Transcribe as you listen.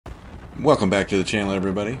Welcome back to the channel,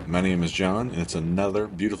 everybody. My name is John, and it's another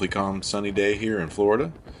beautifully calm sunny day here in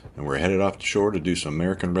Florida, and we're headed off the shore to do some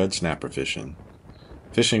American red snapper fishing.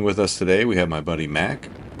 Fishing with us today we have my buddy Mac,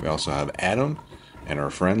 we also have Adam, and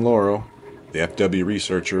our friend Laurel, the FW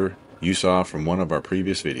researcher you saw from one of our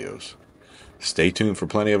previous videos. Stay tuned for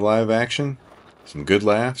plenty of live action, some good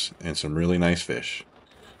laughs, and some really nice fish.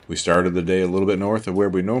 We started the day a little bit north of where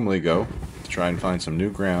we normally go to try and find some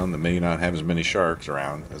new ground that may not have as many sharks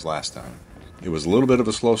around as last time. It was a little bit of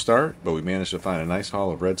a slow start, but we managed to find a nice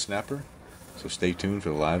haul of red snapper, so stay tuned for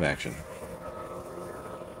the live action.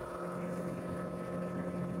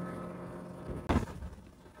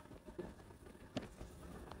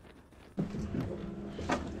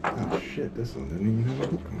 Oh shit, this one didn't even have a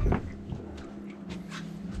hook on it.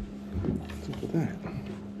 What's up with that?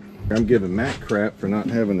 I'm giving Matt crap for not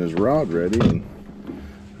having his rod ready, and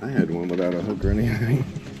I had one without a hook or anything.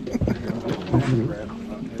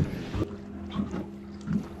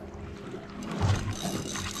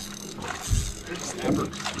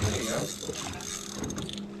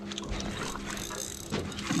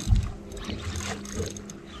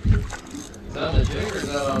 Is that on a jig or is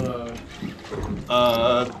that on a...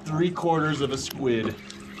 3/4 of a squid.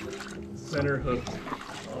 Center hooked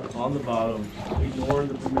on the bottom. Ignore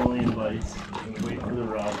the vermilion bites and wait for the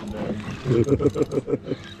rod to bend.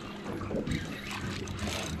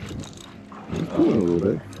 A little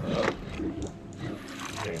bit.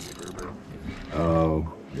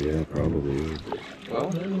 Oh, yeah, probably.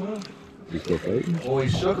 Well, You still fighting? well, he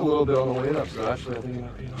shook a little bit on the way up, so actually I think it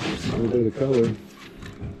might be ours. A little bit of color.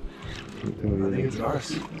 I think it's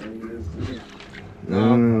ours.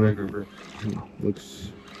 No, Grouper.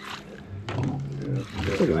 looks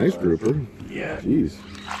like a nice grouper. Yeah. Jeez.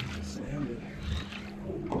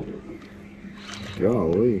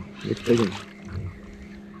 Golly. Looks big.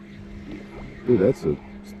 Dude, that's a What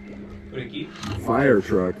do you keep? fire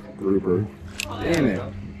truck grouper. Damn it.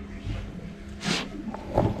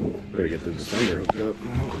 Better get the descender hooked up.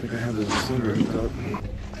 I don't think I have the descender hooked up.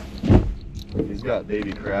 He's got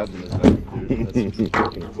baby crabs in his mouth, dude. That's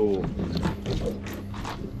fucking cool.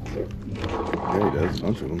 Yeah, he does. A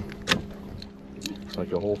bunch of them. It's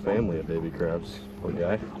like a whole family of baby crabs. Poor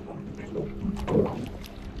guy.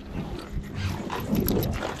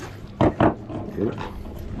 Good.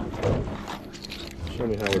 Show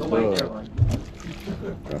me how it's done.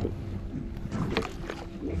 Drop it.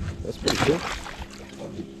 That's pretty cool.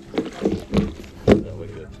 That way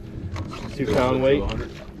good. 2-pound weight.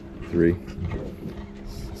 3.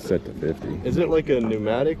 Set to 50. Is it like a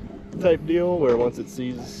pneumatic type deal where once it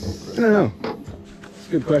sees... I don't know. It's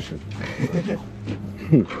a good question.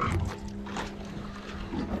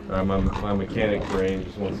 My mechanic brain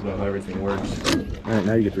just wants to know how everything works. Alright,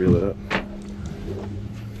 now you get to reel it up.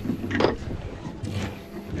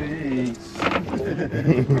 Thanks.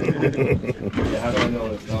 Yeah, how do I know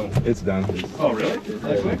it's done? It's done. Oh, really?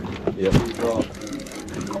 That quick? Yep. Draw.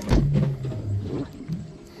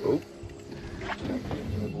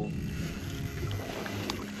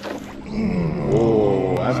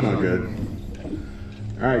 Oh, that's not good.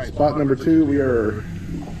 Alright, spot number 2, we are,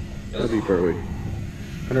 how deep are we?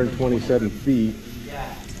 127 feet.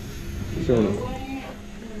 Showing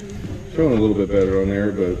a little bit better on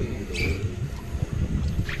there, but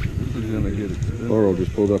Laurel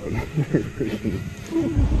just pulled up a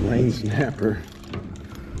lane snapper.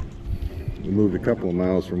 We moved a couple of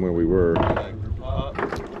miles from where we were.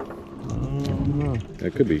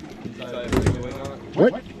 That could be.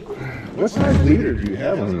 What? What size leader do you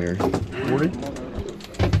have on there? 40?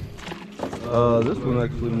 This one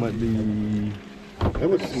actually might be. That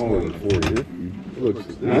looks smaller than 40. It looks.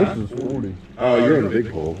 This is 40. Oh, you're on a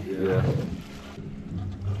big pole. Yeah.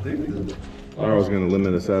 I was going to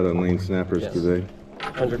limit us out on lane snappers today.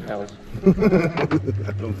 100 pounds.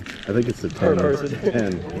 I think it's a 10. Per person.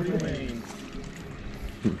 10.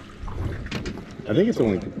 I think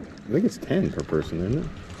it's 10 per person, isn't it?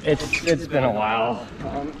 It's been a while.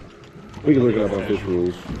 We can look it up on Fish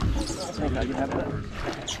Rules. Thank God you have that.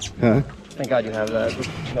 Huh? Thank God you have that.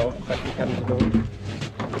 No, technicality.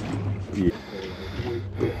 Yeah.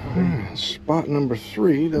 Spot number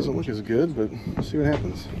 3 doesn't look as good, but we'll see what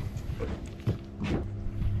happens.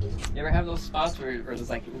 You ever have those spots where it's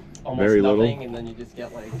like almost Very nothing little. and then you just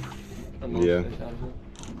get like the most Yeah. fish out of it?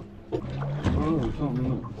 Oh, there's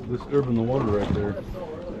something disturbing the water right there.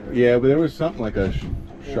 Yeah, but there was something like a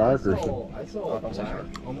shark or something. I saw I'm sorry.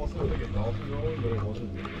 almost like a dolphin rolling, but it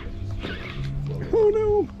wasn't. Oh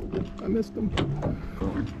no! I missed him.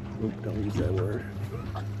 Oop, don't use that word.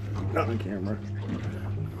 Not on camera.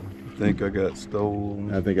 I think I got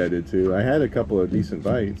stolen. I think I did too. I had a couple of decent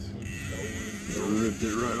bites. Ripped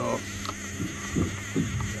it right off.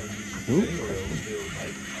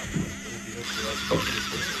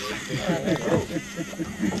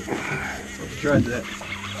 Tried that.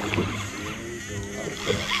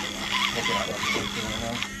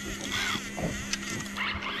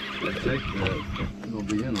 Take that. It'll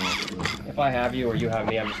be in off. If I have you or you have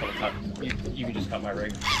me, I'm just gonna cut. You can just cut my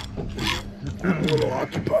rig. I'm a little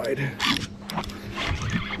occupied.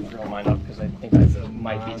 Roll mine up because I think I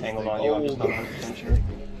might be tangled on you. I'm just not 100% sure.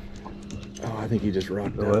 Oh, I think he just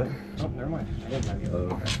rocked What? out. Oh, never mind. I didn't have you.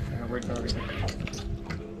 Oh. I have rigged already.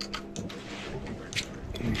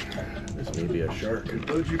 This may be a shark.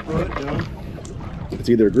 What'd you put, John? It's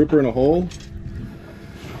either a grouper in a hole.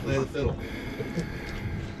 Play the fiddle.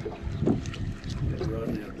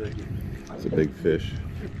 It's a big fish.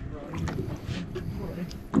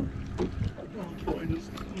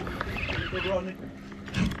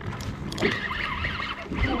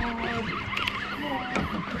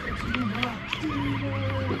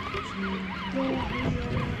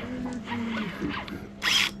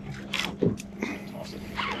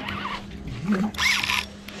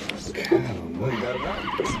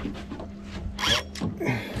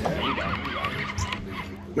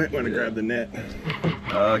 Might want to grab the net.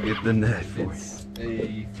 I'll get the net. It's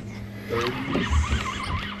a 30.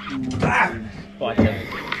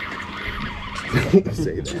 Don't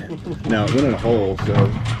say that. Now it went in a hole, so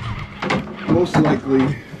most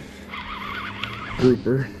likely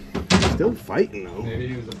grouper. Still fighting though. Maybe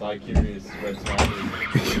he was a bi-curious red snapper.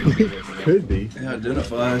 Could be. It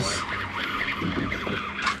identifies.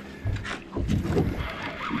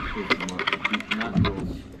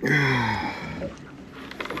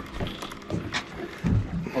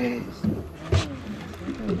 I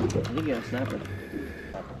think you have a snapper.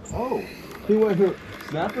 Oh, He went to.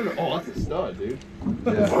 snapper? Oh, that's a stud, dude.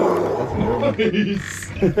 That's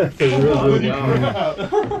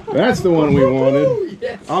the one we wanted.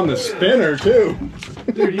 Yes. On the spinner too.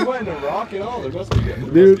 Dude, he went in a rock and all. There must be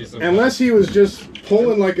Dude, some unless he was just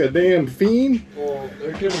pulling like a damn fiend. Well,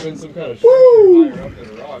 there could have been some kind of Woo! shark higher up in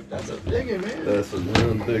a rock. That's a big one, man. That's a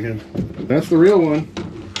real big one. That's the real one.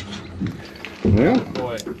 Well,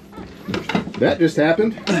 Boy. that just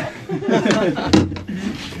happened.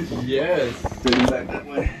 Yes. Spinning back that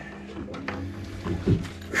way.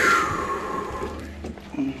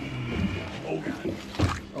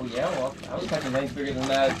 Oh yeah, well, I was catching things bigger than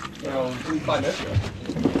that, 5 minutes ago.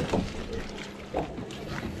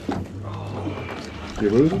 You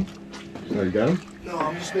losing? Oh, you got him? No,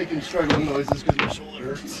 I'm just making struggling noises because my shoulder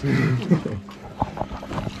hurts.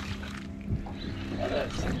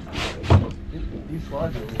 These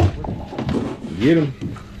slides are really quick. Get him.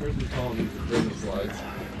 First we call them ribbon slides.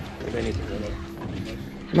 They need to do it.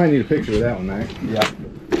 Might need a picture of that one, Mac. Yeah.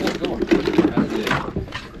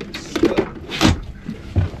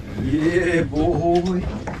 Yeah, boy.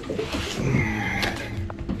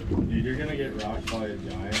 Dude, you're gonna get rocked by a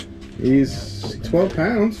giant. He's 12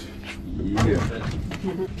 pounds. Yeah.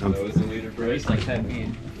 That was the leader At break. least like 10 feet.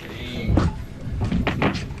 Dang.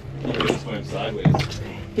 He could swim sideways.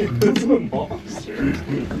 It's a monster.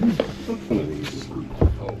 One of these.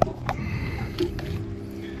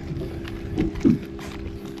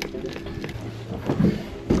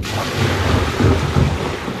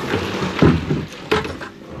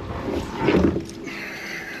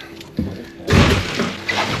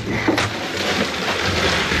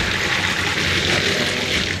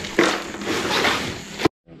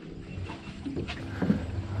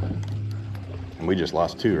 And we just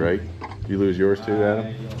lost 2, right? You lose yours too,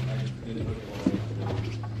 Adam?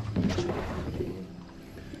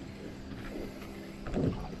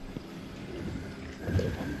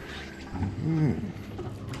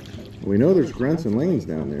 We know there's grunts and lanes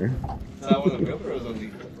down there. That one of the GoPros on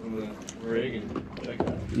the rig and check it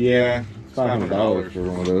out. Yeah, it's $500 for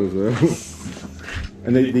one of those though.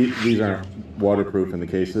 And these aren't waterproof in the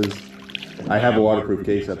cases. I have a waterproof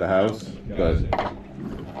case at the house, but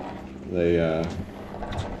they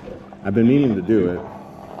I've been meaning to do it.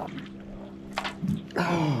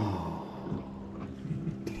 Oh,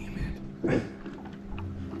 damn it!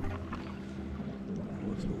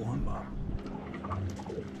 What's the one, Bob?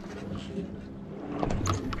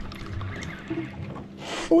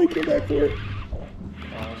 Oh, he came back for it.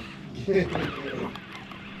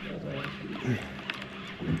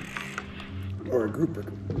 Or a grouper.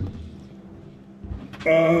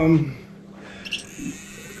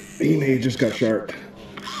 He may have just got sharked.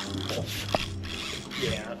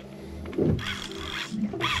 Yeah.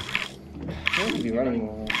 I could be running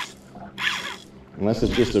more. Unless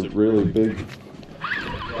it's just a really big.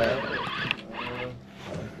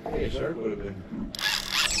 Hey, a shark would have been.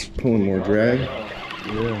 pulling more drag.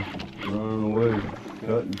 Yeah, running away,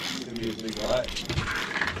 cutting. Could be a big black.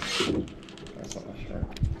 That's not a shark.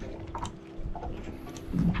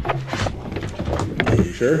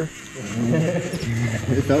 You sure?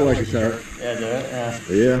 It felt like a shark. Yeah, did it? Yeah.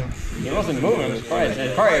 Yeah. He wasn't moving. I'm surprised.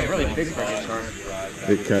 It's probably a really big friggin' shark.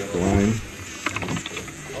 Big cut the line.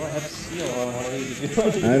 Oh, I have a seal on one of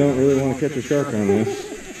these. I don't really want to catch a shark on this.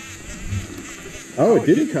 Oh, it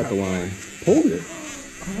didn't cut the line. Pulled it.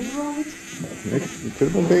 It could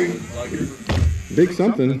have been big. Big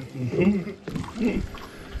something.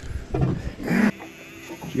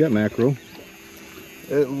 You got mackerel.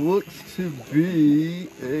 It looks to be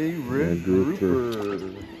a red grouper.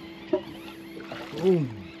 grouper. Boom.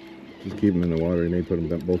 Just keep them in the water and they put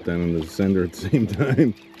them both down on the sender at the same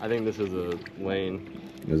time. I think this is a lane.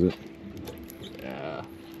 Is it? Yeah.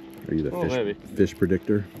 Are you the Oh, maybe. fish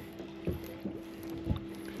predictor?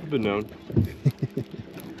 I've been known.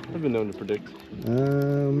 I've been known to predict.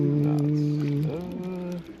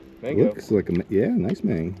 Mango. Looks like a yeah, nice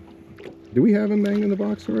mang. Do we have a mang in the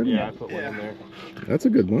box already? Yeah, I put one in there. That's a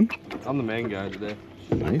good one. I'm the main guy today.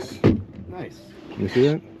 Nice. Nice. You see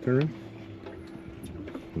that? Turn around.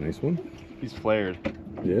 Nice one. He's flared.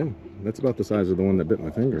 Yeah, that's about the size of the one that bit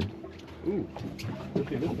my finger. Ooh.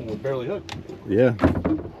 Look at this one was barely hooked. Yeah.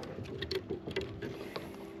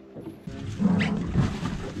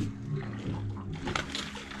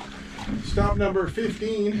 Stop number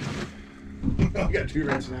 15. I got 2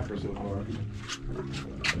 red snappers so far.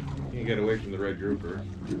 Can't get away from the red grouper.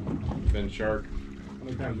 Been shark. How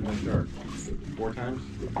many times have been shark? 4 times?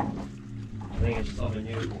 I think it's something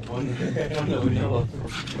new. One that we know of.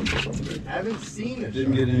 Haven't seen it.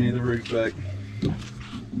 Didn't get any of the rigs back.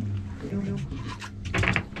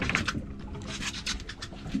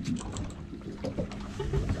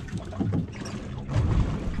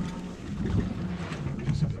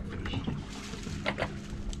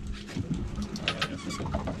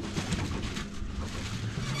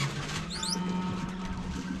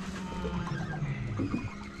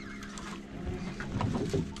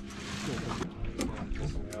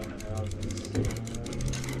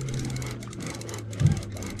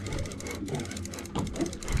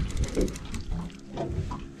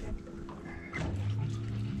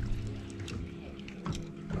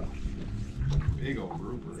 Big old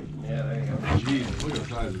grouper. Yeah, there you go. Jeez, look at the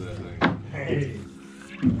size of that thing. Hey.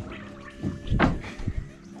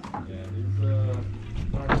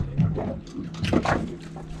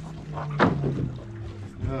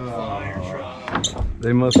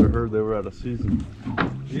 They must have heard they were out of season.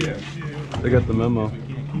 Yeah. They got the memo.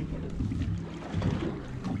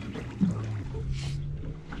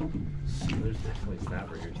 There's definitely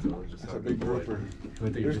snapper here still. It's just That's a big grouper.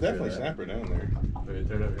 There's There's definitely snapper down there. Okay,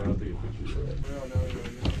 turn up. I'll take a picture of it.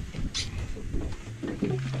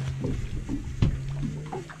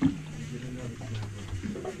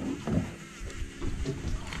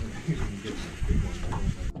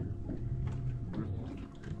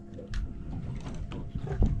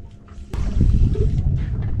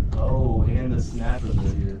 Oh, and the snappers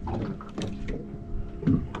are here.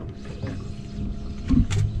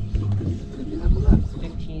 That's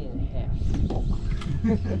 15 and a half.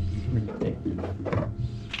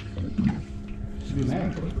 Should be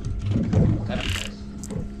mad. That's nice.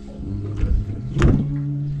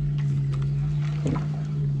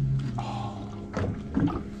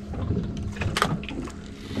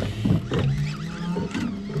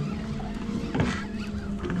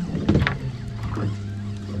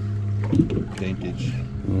 Dankage.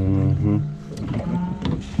 Mm-hmm.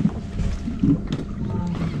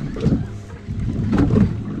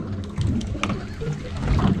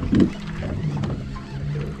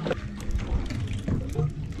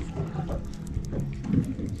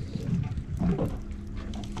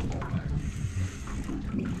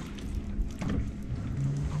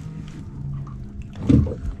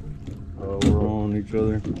 Oh, we're on each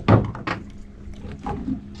other.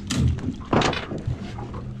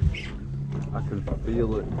 I can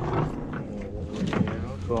feel it.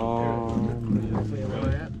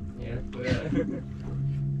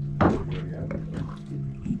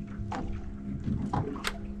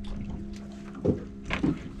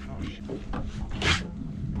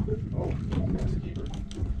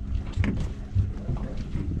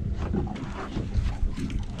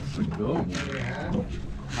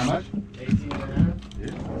 How much? 18 and a half.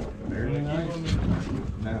 Yeah. Very nice.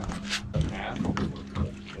 Now. Half. Will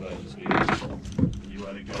that just be, you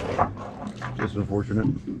let it go? Just unfortunate.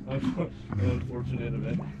 Unfortunate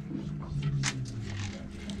event.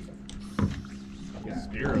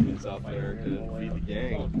 Spear him out there to feed the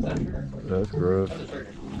gang. That's gross.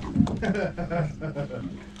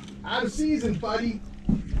 Out of season, buddy.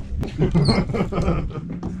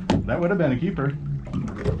 That would have been a keeper.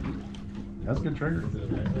 That's a good trigger.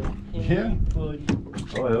 Yeah. Oh,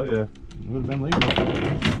 hell yeah. It would have been legal.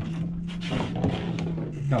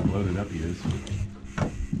 Look how bloated up he is.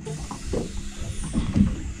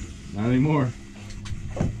 Not anymore.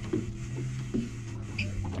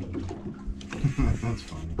 That's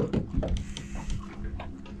funny.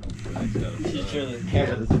 Teacher of the Yeah,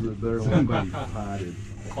 camera. this is a better one. Somebody potted.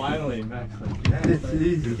 Finally, Max. Like, It's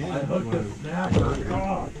easy. I hooked a snapper.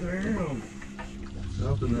 God damn.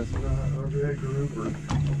 Something that's not a red grouper.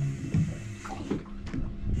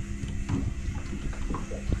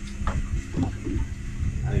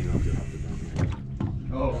 I didn't know if you hooked it down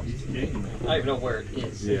there. Oh, he's kicking. I don't even know where it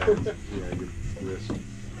is. Yeah, good risk.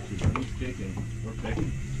 He's kicking. We're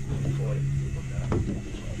picking.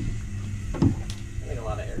 I think a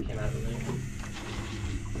lot of air came out of the thing.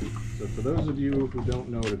 So for those of you who don't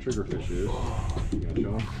know what a triggerfish is, you gonna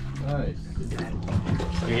show them? Nice.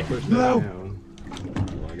 Push that down.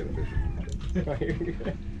 Oh, I got a fish.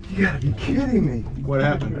 You gotta be kidding me. What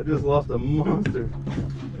happened? I just lost a monster.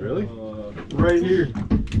 Really? Right here.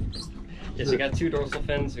 Yes, we got two dorsal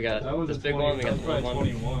fins. We got That was this a big 20, one. We got the little one.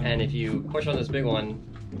 21. And if you push on this big one,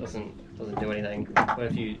 it doesn't do anything. But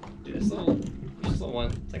if you do this little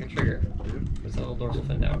one, it's like a trigger. Puts a little dorsal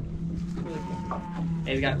fin down. It's really cool. And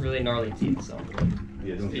he's got really gnarly teeth, so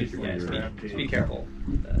Yeah, don't take your just finger. be careful.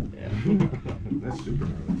 Yeah. That's super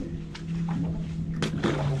gnarly.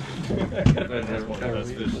 That's one of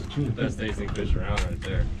the best fish, best tasting fish around right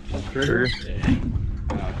there. Trigger? Yeah.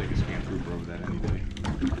 I'll take a scan trooper over that any day.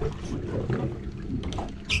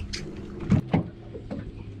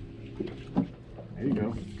 There you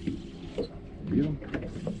go. Get him.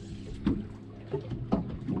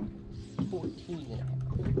 14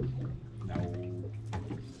 now. No.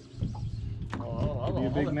 Oh, Be a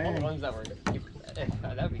big man. all the ones that were,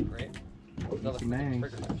 that'd be great. Another Some mangs.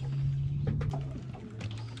 trigger fish.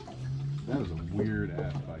 That was a weird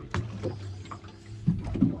ass bite.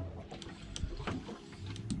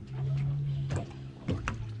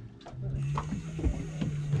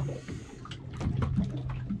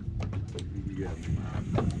 Yeah.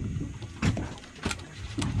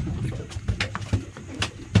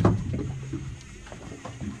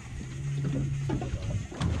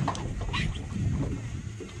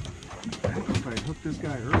 I think if I hooked this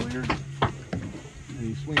guy earlier and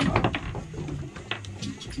he swing up.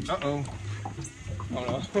 Uh-oh. Oh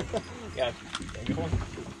no. Yeah, a good one.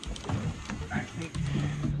 I think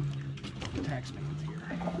the taxman's here.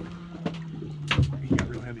 He got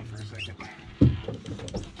real heavy for a second.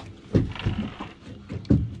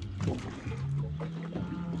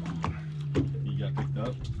 He got picked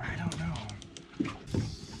up. I don't know.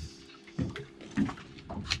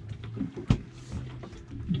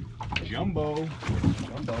 Jumbo.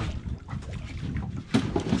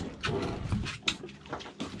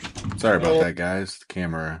 Sorry about that, guys. The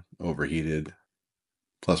camera overheated.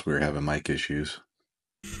 Plus, we were having mic issues.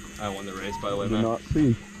 I won the race, by the way, Did man. not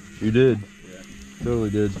see. You did. Yeah. Totally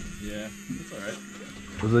did. Yeah, it's alright.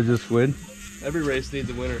 Was it just squid? Every race needs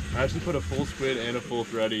a winner. I actually put a full squid and a full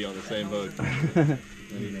thready on the same hook.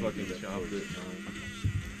 And he fucking chopped it.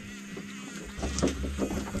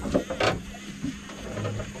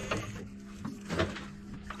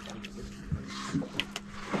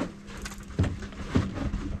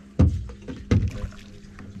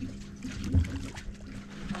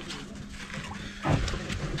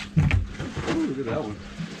 Ooh, look at that one.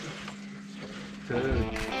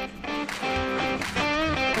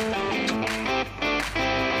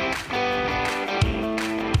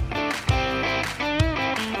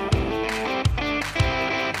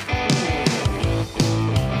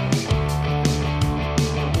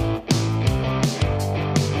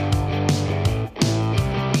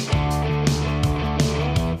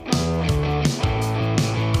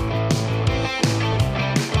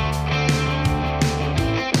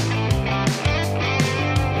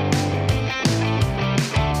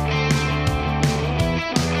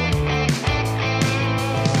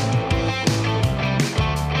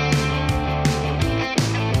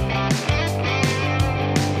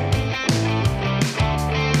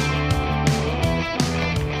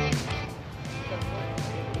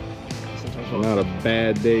 Not a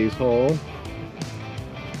bad day's haul.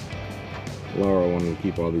 Laura wanted to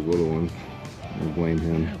keep all these little ones. I blame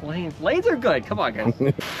him. Lanes are good. Come on, guys.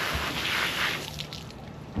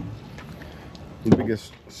 The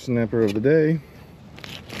biggest snapper of the day.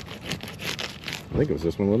 I think it was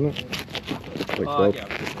this one, wasn't it? Like 12, Yeah.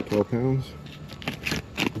 12 pounds.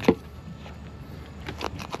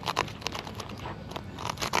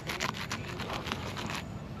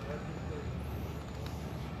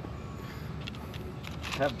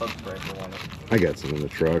 have bug spray for one. I got some in the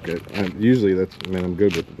truck. Usually that's, man, I'm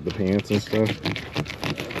good with the pants and stuff. I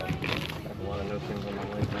have a lot of no things on my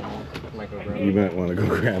leg right now. Might go grab You it. might want to go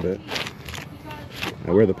grab it.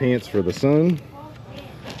 I wear the pants for the sun.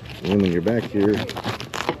 And when you're back here,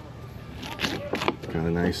 kind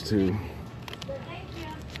of nice too.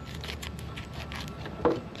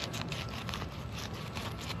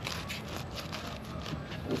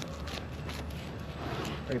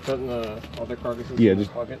 Are you putting the other carcasses Yeah, in the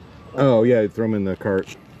just- pocket? Oh yeah, throw them in the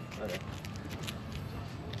cart. Okay.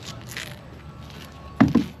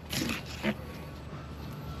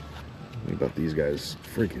 Think about these guys.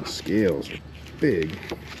 Freaking scales are big.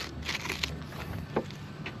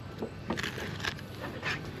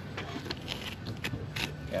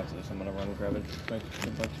 Yeah, after this, I'm gonna run and grab it. Quick,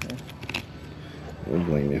 the bug spray. I don't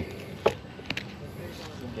blame you.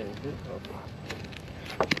 Getting hit.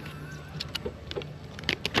 Okay.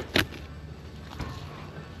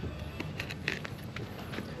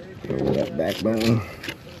 Over that backbone.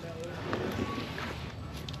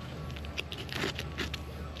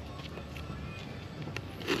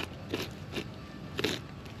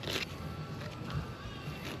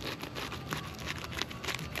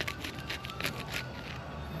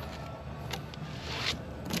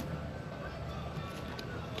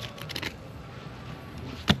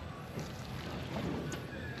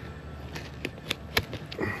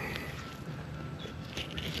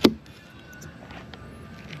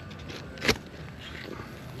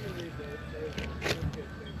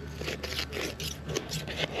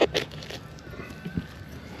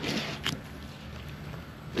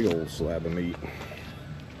 Big old slab of meat.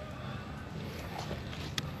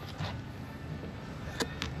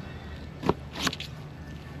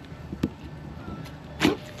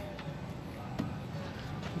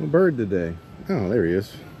 A bird today. Oh, there he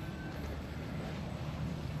is.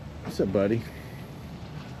 What's up, buddy?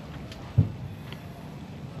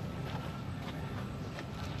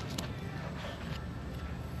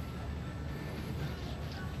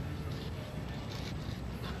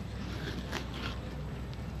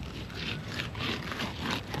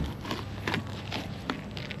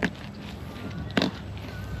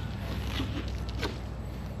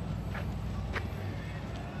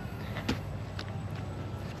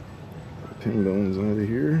 Pin bones out of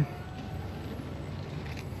here.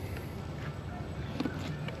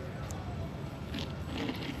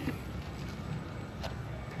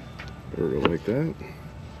 Bird will like that.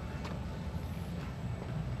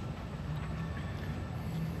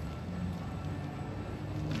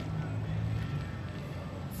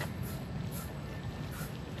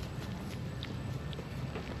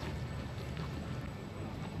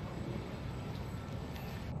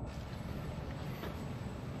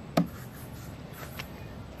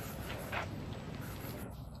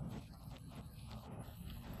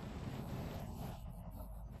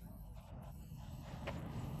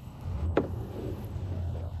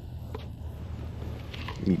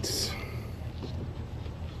 Meats.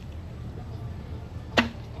 I'm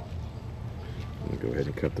gonna go ahead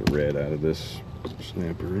and cut the red out of this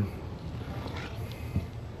snapper.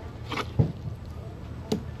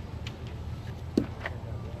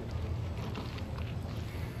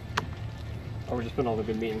 Oh, we're just putting all the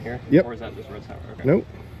good meat in here? Yep. Or is that just red sour? Okay. Nope.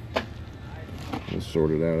 We'll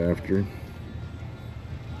sort it out after.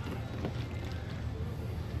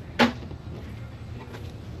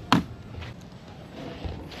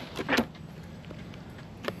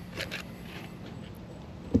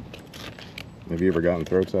 Have you ever gotten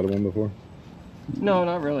throats out of one before? No,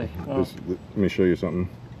 not really. No. Let me show you something.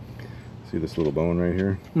 See this little bone right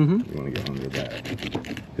here? Mm-hmm. You want to get under that.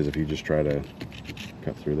 Because if you just try to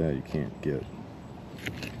cut through that, you can't get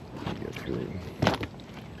through.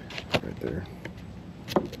 Right there.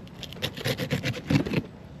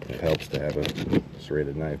 It helps to have a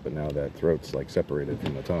serrated knife, but now that throat's like separated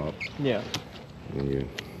from the top. Yeah. And you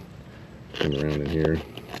come around in here.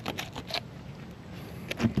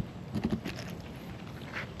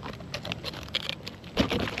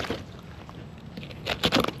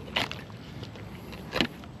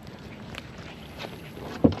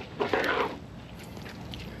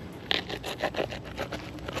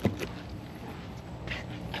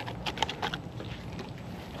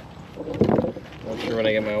 I'm sure when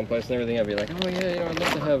I get my own place and everything, I'd be like, oh yeah, you know, I'd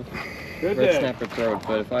love to have Good red day. snapper throat,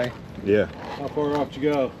 but if I... Yeah. How far off did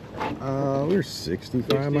you go? We're 65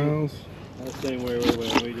 60. miles. That's the same way we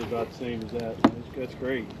went. We did about the same as that. That's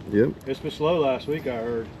great. Yep. It's been slow last week, I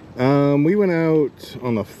heard. We went out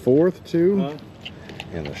on the 4th too, Huh?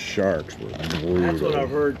 and the sharks were brutal. That's what I've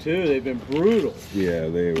heard too. They've been brutal. Yeah,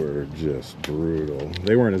 they were just brutal.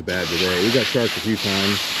 They weren't as bad today. We got sharks a few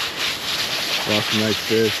times. Lost some nice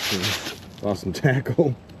fish and lost some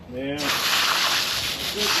tackle. Yeah.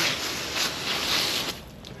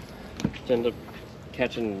 Did you end up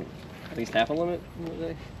catching at least half a limit in the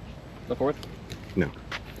day? The fourth? No.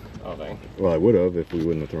 Oh, dang. Well, I would have if we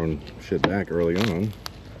wouldn't have thrown shit back early on.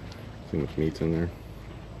 See much meat's in there.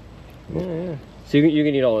 Yeah. So you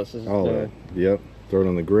can eat all this? All of it. Yep. Throw it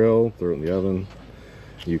on the grill, throw it in the oven.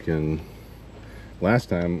 You can... Last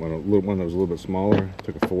time, when one that was a little bit smaller,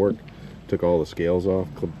 took a fork, took all the scales off,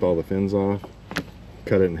 clipped all the fins off,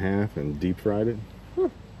 cut it in half, and deep fried it.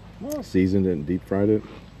 Seasoned it and deep fried it.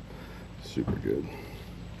 Super good.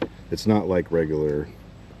 It's not like regular.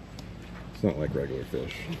 It's not like regular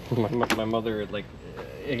fish. My mother, like,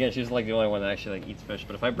 again, she's like the only one that actually like eats fish.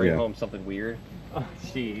 But if I bring home something weird,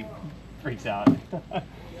 she freaks out.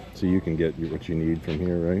 So you can get what you need from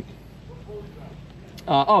here, right?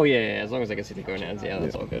 Oh yeah, as long as I can see the gonads, yeah,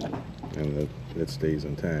 that's all good. And it stays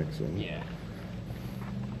intact, so. Yeah.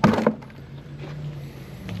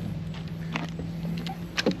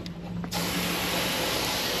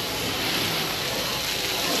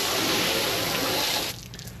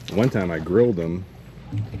 One time I grilled them,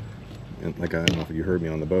 and like, I don't know if you heard me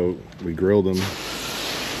on the boat, we grilled them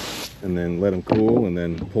and then let them cool and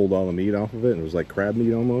then pulled all the meat off of it, and it was like crab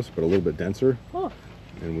meat almost, but a little bit denser. Huh.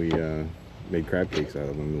 And we made crab cakes out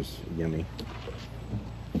of them. It was yummy.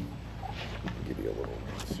 Give you a little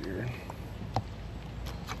rinse here.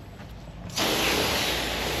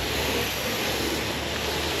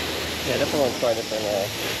 Yeah, definitely want to try different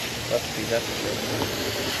recipes, that's for sure.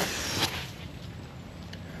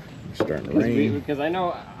 It's starting to rain. Because I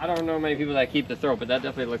don't know many people that keep the throat, but that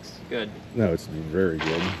definitely looks good. No, it's very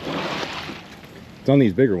good. It's on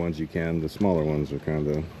these bigger ones you can. The smaller ones are kind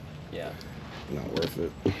of not worth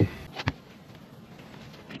it.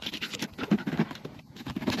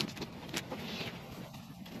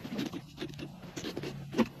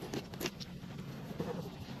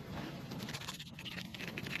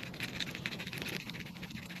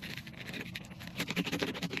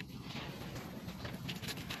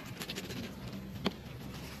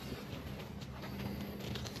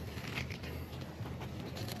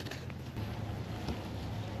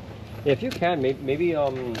 Yeah, if you can, maybe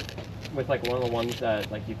with like one of the ones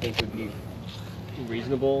that like you think would be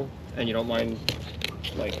reasonable, and you don't mind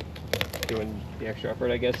like doing the extra effort,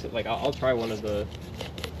 I guess. Like I'll try one of those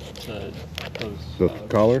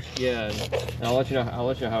collars. Yeah, and I'll let you know. I'll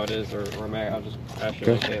let you know how it is, or I'll just ask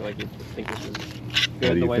you, okay, like you think this is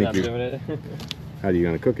good the way that I'm doing it. How are you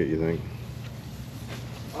gonna cook it? You think?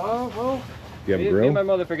 Well. You have a Me grill? and my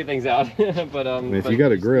mother figured things out, but if you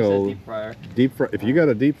got a grill, deep fryer. If you got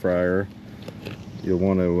a deep fryer, you'll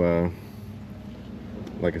want to,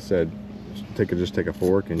 like I said, just take a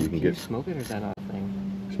fork and you can get. Smoke it, or is that not a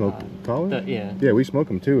thing? Smoke collard? Yeah. Yeah, we smoke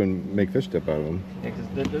them too and make fish dip out of them. Yeah,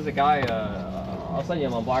 because there's a guy. I'll send you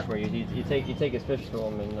him on Blackberry. You take his fish to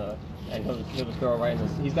him and he'll just throw it right in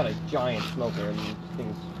this. He's got a giant smoker. I mean,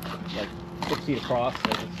 thing's like 6 feet across.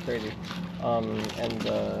 It's crazy.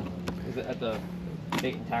 Is it at the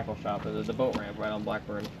bait and tackle shop, the boat ramp right on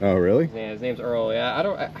Blackburn. Oh, really? Yeah, his name's Earl. Yeah, I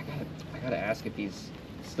gotta ask if he's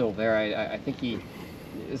still there. I think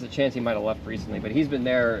there's a chance he might have left recently, but he's been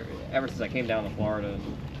there ever since I came down to Florida.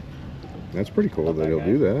 That's pretty cool that he'll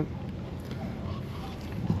do that.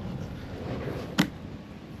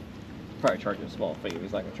 Probably charging a small fee.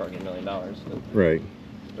 He's not gonna charge you $1 million. Right.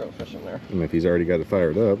 Throw fish in there. And if he's already got it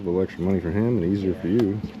fired up, a little extra money for him and easier for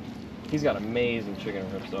you. He's got amazing chicken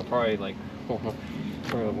ribs, so probably like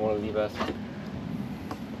one of the best.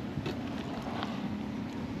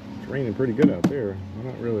 It's raining pretty good out there. I'm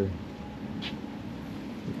not really.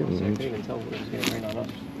 I couldn't even tell it was getting rained on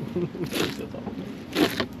us.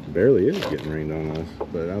 Barely is getting rained on us,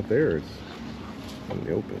 but out there it's in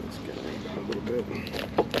the open. It's getting rained on a little bit.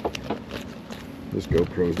 This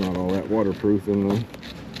GoPro's not all that waterproof in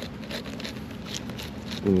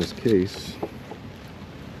this case.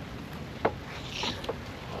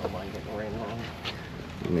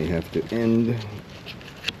 I may have to end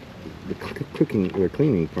the cooking or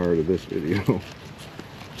cleaning part of this video.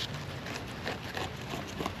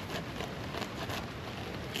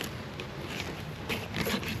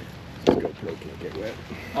 This GoPro can't get wet.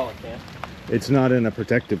 Oh, it can. It's not in a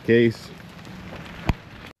protective case.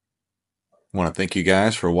 I want to thank you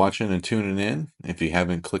guys for watching and tuning in. If you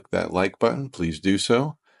haven't clicked that like button, please do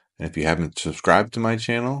so. And if you haven't subscribed to my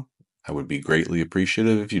channel, I would be greatly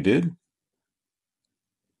appreciative if you did.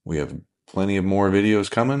 We have plenty of more videos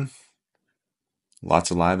coming. Lots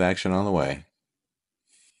of live action on the way.